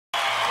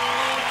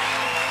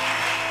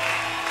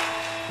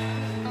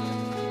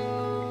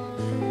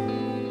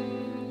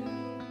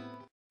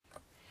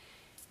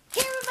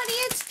everybody,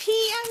 it's P.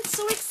 I'm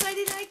so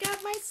excited I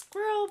got my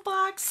squirrel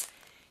box.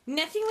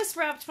 Nothing was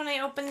wrapped when I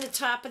opened the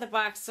top of the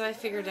box, so I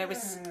figured I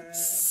was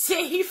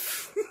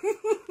safe.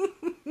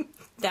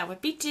 That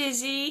would be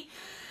dizzy.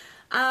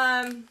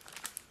 And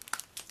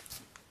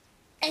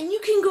you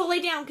can go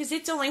lay down because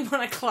it's only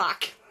 1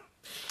 o'clock.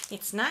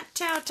 It's not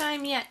chow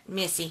time yet,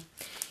 Missy.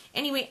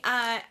 Anyway,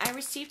 I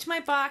received my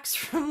box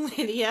from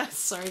Lydia.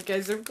 Sorry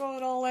guys, I'm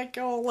going all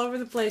over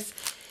the place.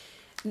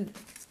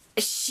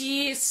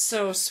 She is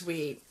so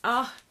sweet.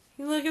 Oh,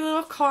 look at the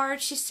little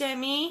card she sent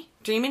me.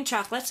 Dreamin'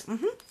 Chocolates.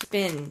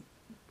 Been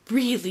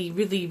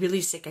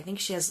really sick. I think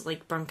she has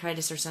like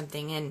bronchitis or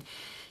something, and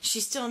she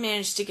still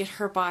managed to get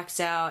her box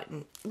out.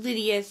 And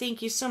Lydia,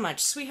 thank you so much,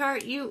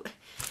 sweetheart. You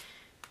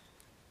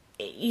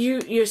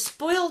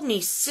spoiled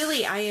me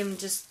silly. I am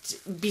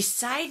just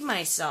beside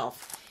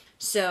myself.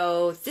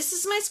 So this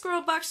is my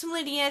squirrel box from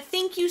Lydia.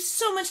 Thank you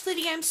so much,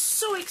 Lydia. I'm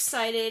so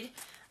excited.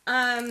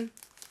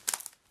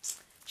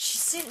 She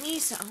sent me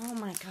some, oh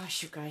my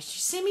gosh, you guys, she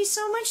sent me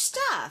so much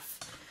stuff.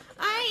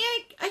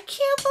 I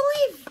can't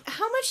believe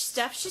how much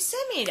stuff she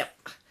sent me.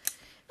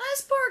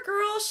 This poor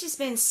girl, she's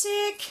been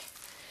sick.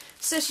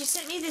 So she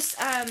sent me this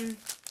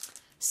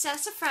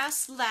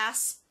Sassafras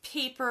Lass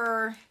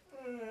paper.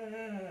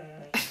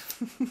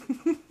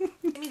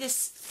 Sent me this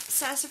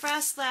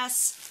Sassafras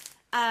Lass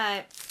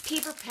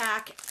paper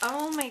pack.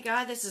 Oh my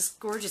god, this is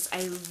gorgeous.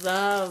 I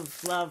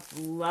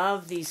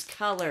love these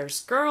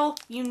colors. Girl,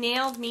 you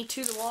nailed me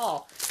to the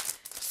wall.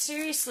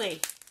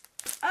 Seriously.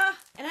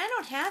 And I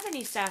don't have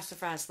any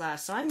Sassafras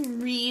Lass, so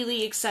I'm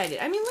really excited.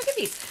 I mean, look at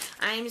these.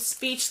 I'm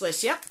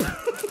speechless. Yep.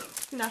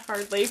 Not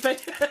hardly,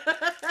 but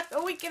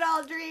we can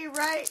all dream,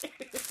 right?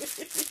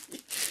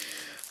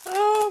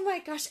 Oh my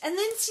gosh. And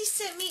then she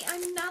sent me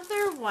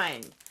another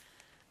one.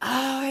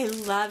 Oh, I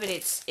love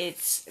it.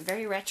 It's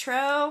very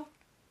retro.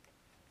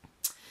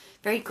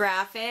 Very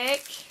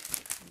graphic.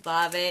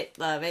 Love it.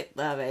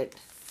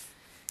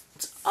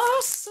 It's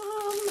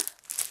awesome.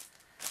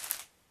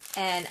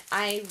 And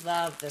I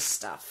love this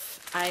stuff.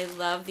 I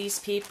love these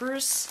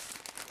papers.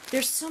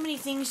 There's so many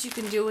things you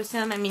can do with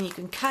them. I mean, you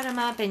can cut them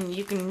up and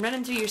you can run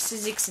them through your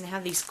Sizzix and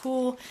have these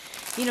cool,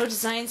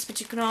 designs.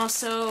 But you can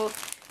also,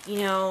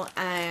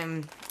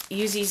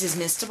 use these as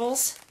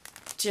mistables.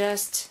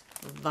 Just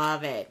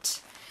love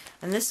it.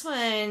 And this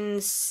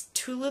one's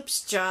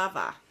Tulips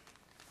Java.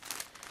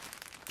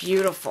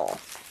 Beautiful.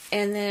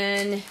 And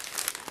then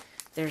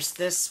there's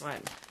this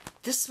one.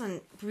 This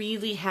one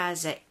really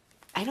has a,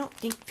 I don't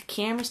think the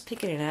camera's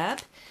picking it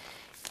up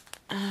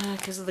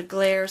because of the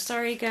glare.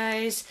 Sorry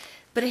guys.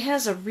 But it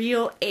has a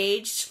real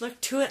aged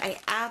look to it. I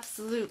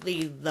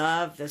absolutely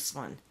love this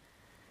one.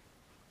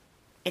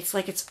 It's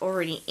like it's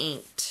already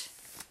inked.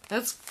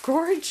 That's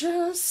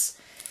gorgeous.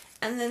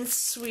 And then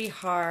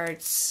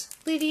Sweethearts.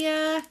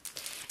 Lydia.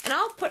 And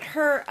I'll put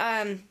her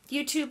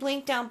YouTube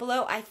link down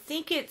below. I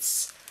think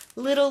it's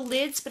Little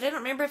Lids, but I don't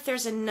remember if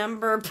there's a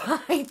number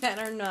behind that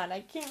or not.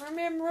 I can't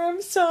remember.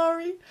 I'm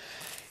sorry.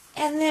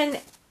 And then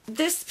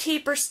this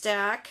paper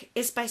stack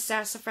is by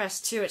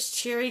Sassafras too. It's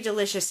Cherry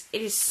Delicious.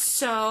 It is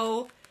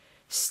so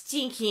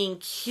stinking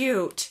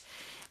cute.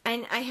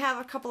 And I have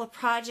a couple of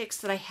projects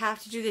that I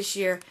have to do this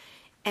year,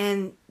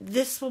 and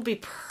this will be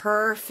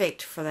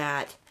perfect for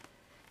that.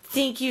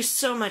 Thank you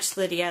so much,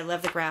 Lydia. I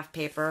love the graph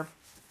paper.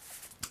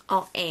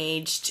 All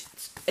aged.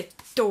 It's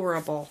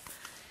adorable.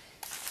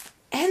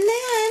 And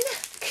then,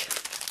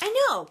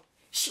 I know,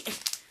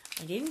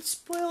 I didn't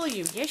spoil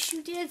you. Yes,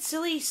 you did.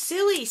 Silly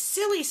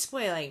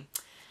spoiling.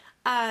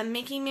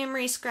 Making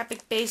Memories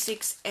Graphic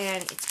Basics,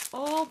 and it's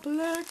all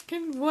black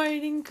and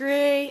white and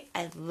gray.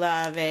 I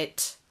love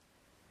it.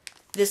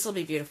 This will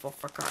be beautiful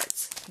for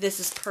cards. This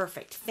is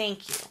perfect.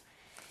 Thank you.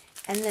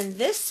 And then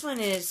this one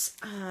is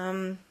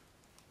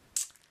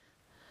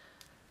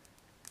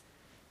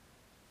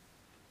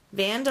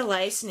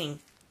Vandalizing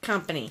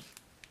Company,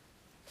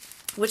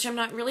 which I'm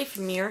not really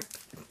familiar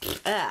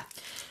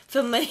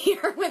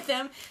with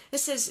them.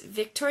 This is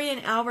Victoria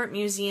and Albert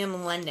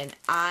Museum, London.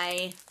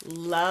 I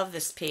love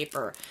this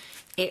paper.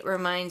 It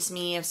reminds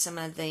me of some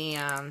of the,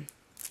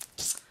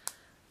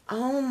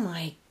 oh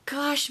my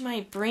gosh,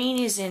 my brain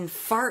is in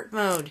fart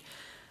mode.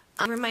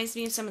 It reminds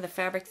me of some of the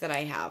fabric that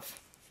I have.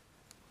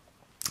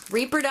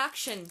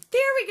 Reproduction.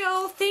 There we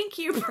go. Thank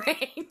you,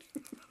 brain,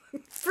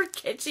 for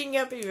catching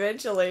up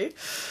eventually.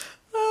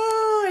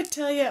 Oh, I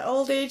tell you,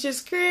 old age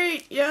is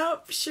great.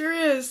 Yep, sure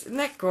is. Isn't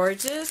that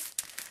gorgeous?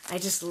 I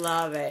just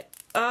love it.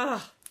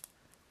 Oh,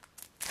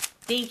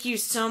 thank you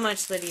so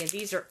much, Lydia.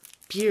 These are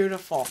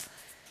beautiful.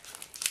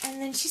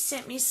 And then she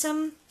sent me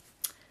some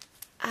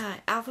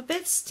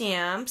alphabet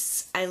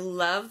stamps. I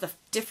love the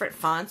different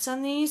fonts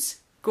on these.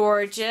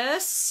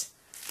 Gorgeous.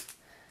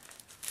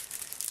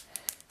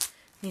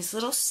 These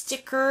little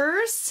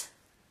stickers.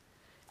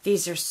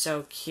 These are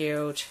so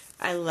cute.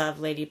 I love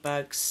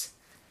ladybugs.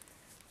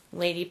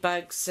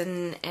 Ladybugs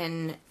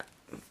and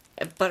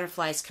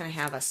butterflies kind of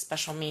have a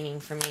special meaning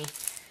for me.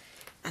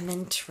 And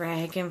then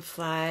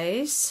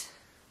dragonflies,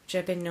 which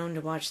I've been known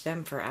to watch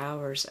them for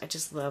hours. I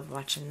just love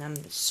watching them.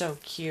 They're so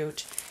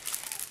cute.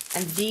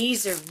 And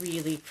these are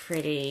really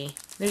pretty.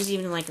 There's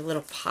even like a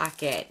little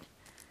pocket.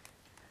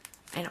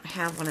 I don't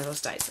have one of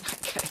those dies. I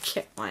gotta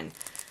get one.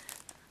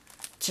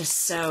 Just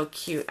so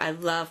cute. I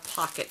love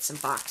pockets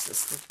and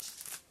boxes.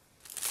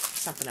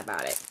 Something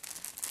about it.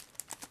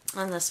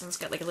 And this one's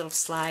got like a little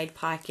slide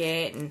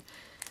pocket and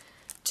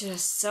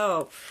just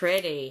so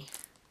pretty.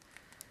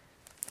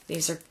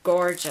 These are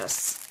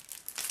gorgeous.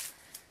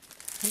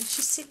 And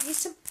she said,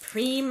 he's a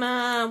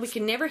Prima. We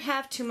can never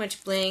have too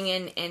much bling,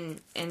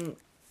 and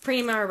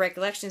Prima or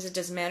Recollections, it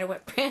doesn't matter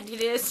what brand it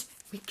is.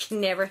 We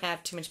can never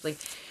have too much bling.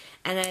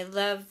 And I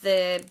love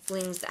the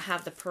blings that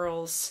have the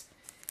pearls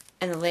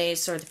and the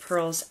lace, or the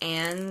pearls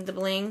and the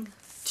bling.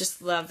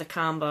 Just love the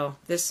combo.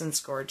 This one's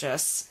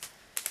gorgeous.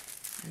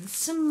 And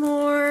some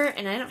more.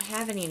 And I don't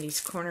have any of these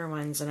corner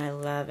ones, and I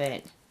love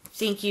it.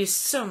 Thank you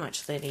so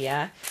much,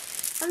 Lydia.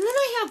 And then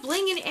I have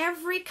bling in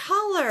every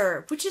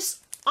color, which is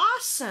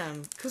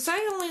awesome, because I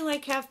only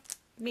like have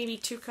maybe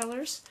 2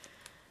 colors.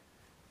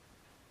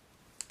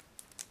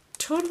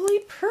 Totally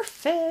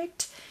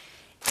perfect.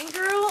 And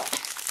girl,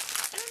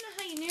 I don't know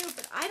how you knew,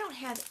 but I don't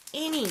have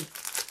any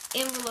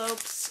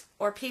envelopes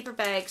or paper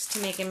bags to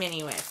make a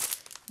mini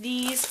with.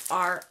 These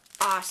are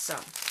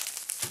awesome.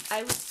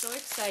 I was so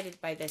excited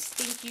by this.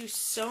 Thank you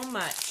so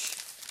much.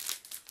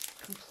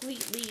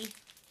 Completely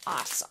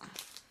awesome.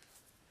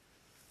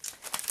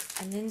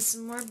 And then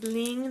some more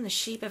bling in the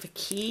shape of a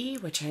key,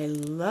 which I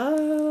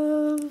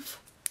love.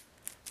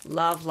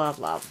 Love, love,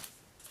 love.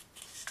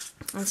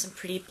 And some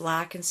pretty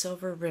black and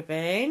silver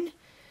ribbon.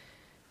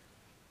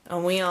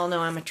 Oh, we all know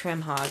I'm a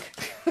trim hog.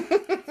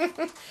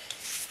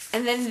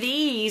 And then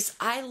these,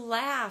 I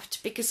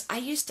laughed because I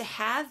used to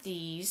have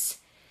these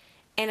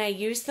and I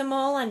used them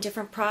all on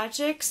different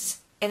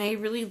projects and I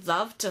really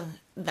loved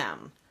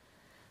them.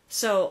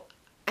 So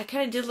I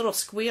kind of did a little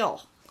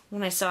squeal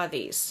when I saw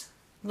these.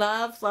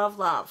 Love, love,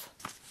 love.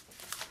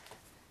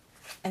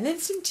 And then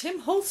some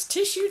Tim Holtz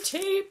tissue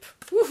tape.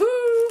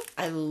 Woohoo!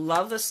 I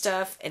love the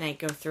stuff and I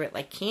go through it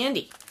like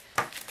candy.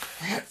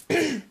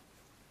 And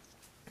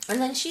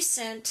then she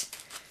sent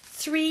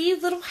 3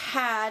 little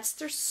hats.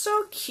 They're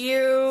so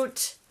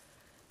cute.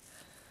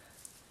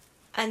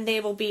 And they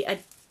will be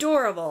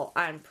adorable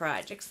on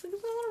projects. Look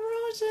at the little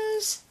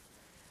roses.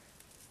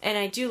 And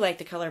I do like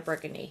the color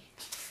burgundy.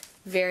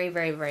 Very,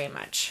 very, very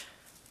much.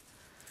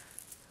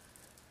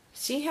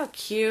 See how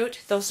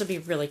cute? Those will be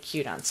really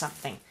cute on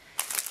something.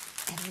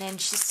 And then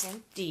she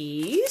sent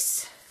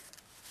these.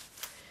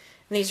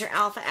 And these are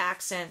Alpha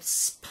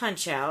Accents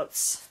punch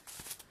outs.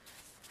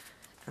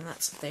 And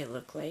that's what they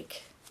look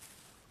like.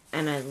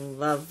 And I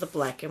love the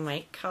black and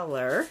white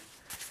color.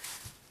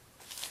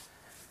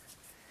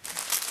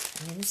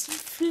 And then some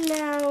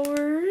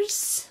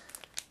flowers.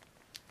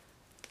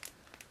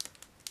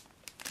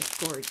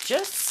 They're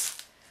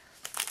gorgeous.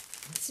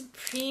 And some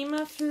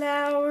Prima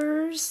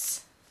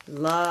flowers.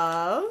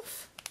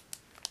 Love.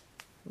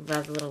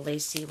 Love the little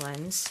lacy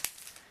ones.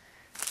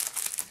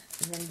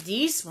 And then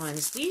these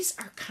ones, these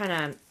are kind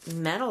of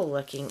metal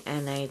looking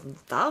and I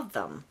love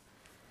them.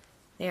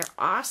 They're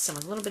awesome.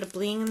 A little bit of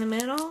bling in the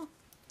middle,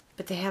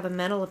 but they have a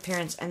metal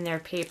appearance and they're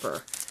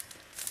paper.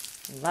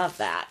 Love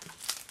that.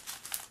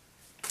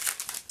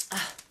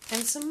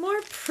 And some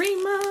more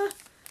Prima.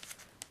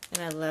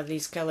 And I love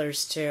these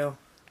colors too.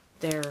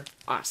 They're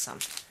awesome.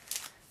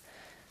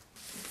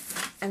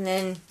 And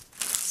then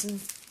some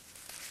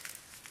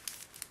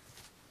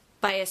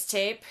bias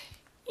tape.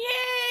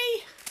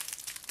 Yay!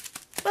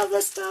 Love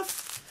this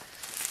stuff.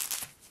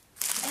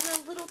 And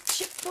a little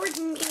chipboard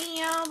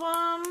mini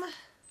album,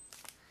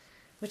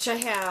 which I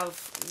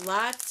have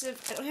lots of,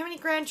 I don't have any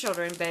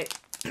grandchildren, but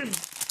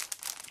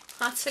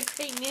lots of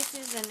great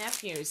nieces and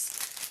nephews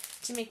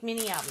to make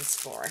mini albums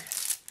for.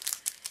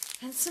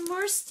 And some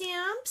more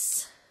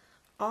stamps.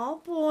 All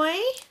boy,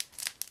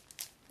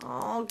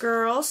 all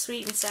girl,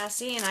 sweet and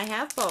sassy, and I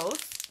have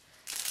both.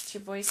 2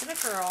 boys and a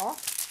girl.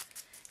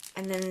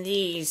 And then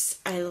these,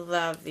 I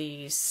love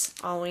these.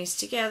 Always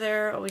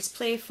together, always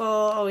playful,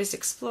 always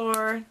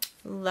explore.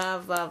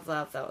 Love, love,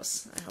 love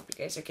those. I hope you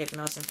guys are getting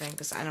those in thing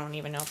because I don't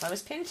even know if I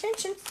was paying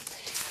attention.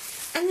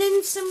 And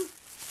then some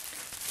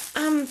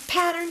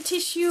pattern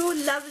tissue.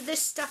 Love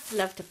this stuff.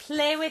 Love to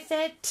play with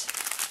it.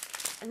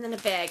 And then a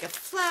bag of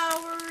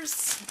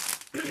flowers.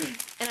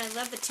 And I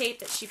love the tape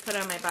that she put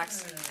on my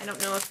box. I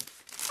don't know if...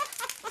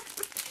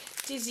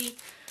 Dizzy.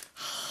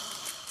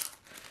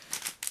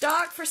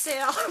 Dog for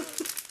sale.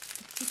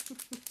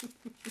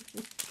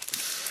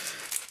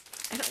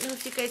 I don't know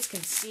if you guys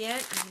can see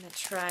it. I'm going to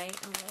try.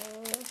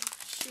 Oh,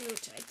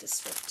 shoot. I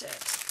just ripped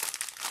it.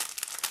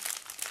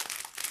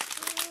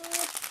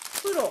 Oh,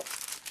 poodle.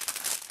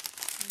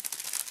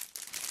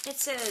 It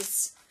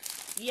says,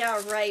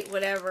 yeah, right,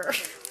 whatever.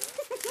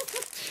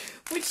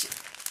 Which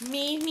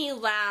made me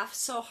laugh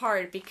so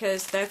hard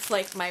because that's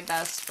like my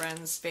best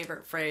friend's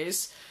favorite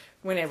phrase.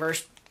 Whenever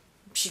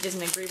she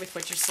doesn't agree with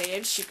what you're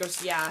saying, she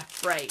goes, yeah,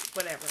 right,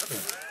 whatever.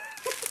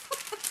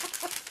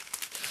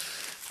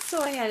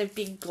 So I had a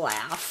big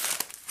laugh.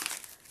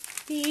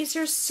 These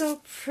are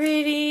so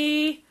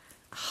pretty.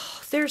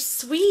 Oh, they're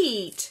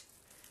sweet.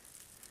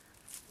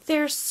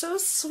 They're so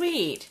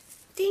sweet.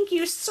 Thank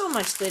you so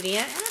much,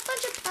 Lydia. And a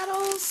bunch of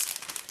petals.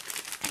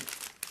 And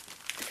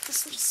look at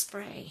this little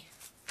spray.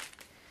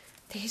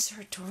 These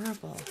are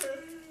adorable.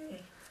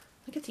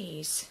 Look at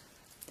these.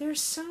 They're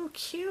so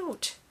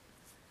cute.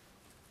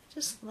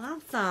 Just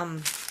love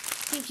them.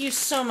 Thank you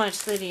so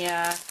much,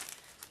 Lydia.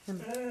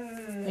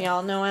 And we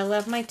all know I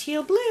love my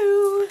teal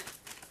blue.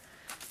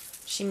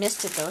 She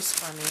misted those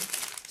for me.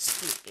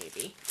 Sweet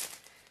baby.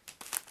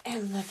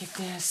 And look at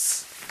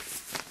this.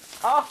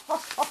 Oh,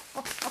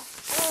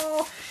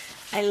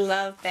 I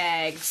love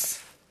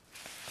bags.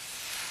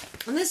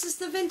 And this is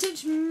the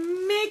vintage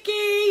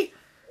Mickey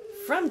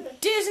from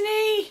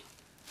Disney.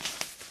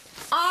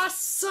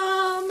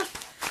 Awesome.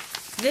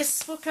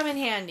 This will come in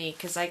handy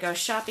because I go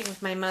shopping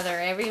with my mother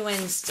every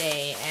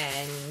Wednesday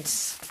and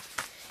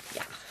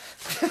yeah.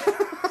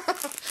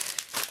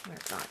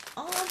 We're gone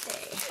all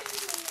day.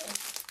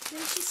 And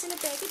then she sent a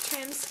bag of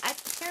trims.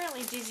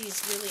 Apparently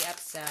Dizzy's really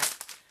upset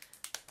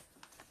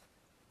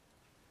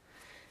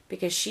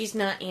because she's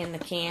not in the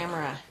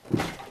camera.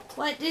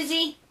 What,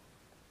 Dizzy?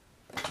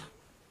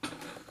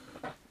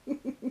 You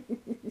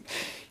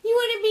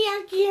want to be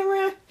on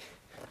camera?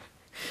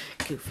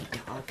 Goofy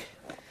dog.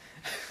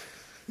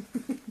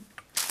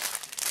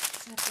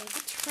 So a bag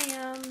of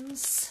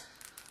trims.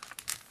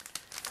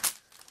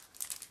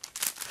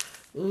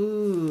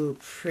 Ooh,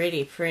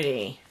 pretty,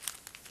 pretty.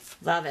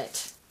 Love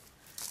it.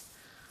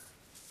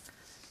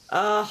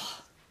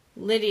 Oh,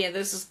 Lydia,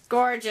 this is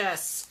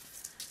gorgeous.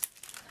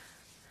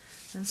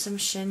 And some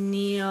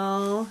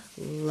chenille.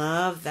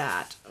 Love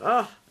that.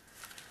 Oh.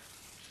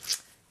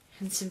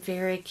 And some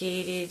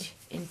variegated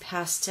in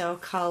pastel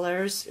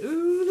colors.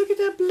 Ooh, look at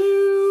that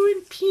blue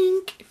and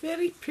pink.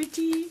 Very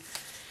pretty.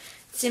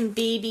 Some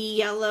baby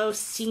yellow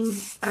seam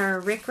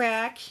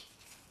rickrack.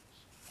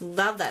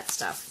 Love that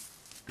stuff.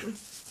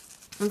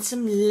 And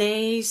some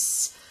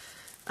lace.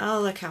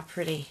 Oh, look how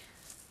pretty.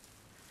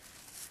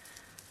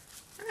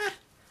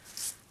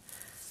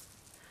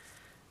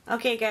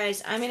 Okay,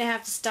 guys, I'm going to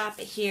have to stop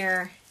it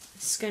here.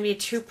 This is going to be a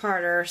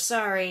two-parter.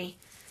 Sorry.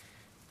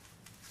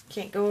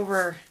 Can't go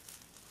over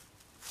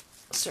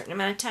a certain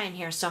amount of time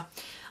here. So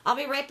I'll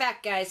be right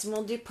back, guys, and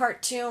we'll do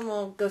part 2, and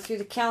we'll go through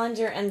the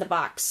calendar and the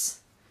box.